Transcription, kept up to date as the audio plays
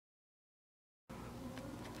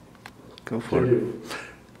Go for it. do.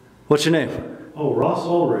 What's your name? Oh, Ross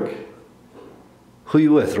Ullrich. Who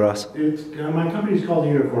you with, Ross? It's my company's called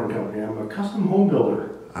the Unicorn Company. I'm a custom home builder.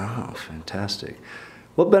 Oh, fantastic.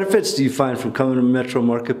 What benefits do you find from coming to Metro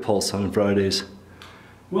Market Pulse on Fridays?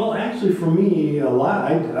 Well, actually, for me,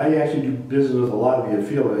 I actually do business with a lot of the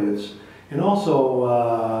affiliates, and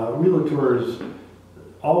also realtors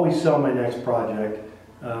always sell my next project.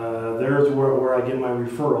 There's where I get my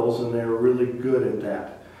referrals, and they're really good at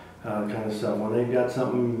that kind of stuff. When they've got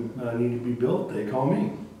something need to be built, they call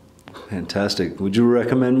me. Fantastic. Would you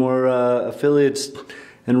recommend more affiliates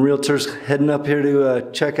and realtors heading up here to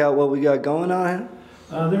check out what we got going on here?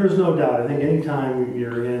 There is no doubt. I think anytime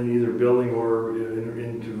you're in either building or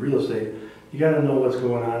into real estate, you got to know what's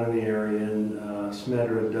going on in the area, and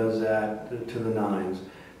SMDRA does that to the nines.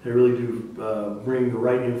 They really do bring the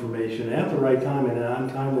right information at the right time in an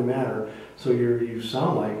untimely manner, so you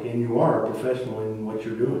sound like, and you are, a professional in what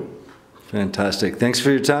you're doing. Fantastic. Thanks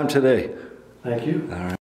for your time today. Thank you. All right.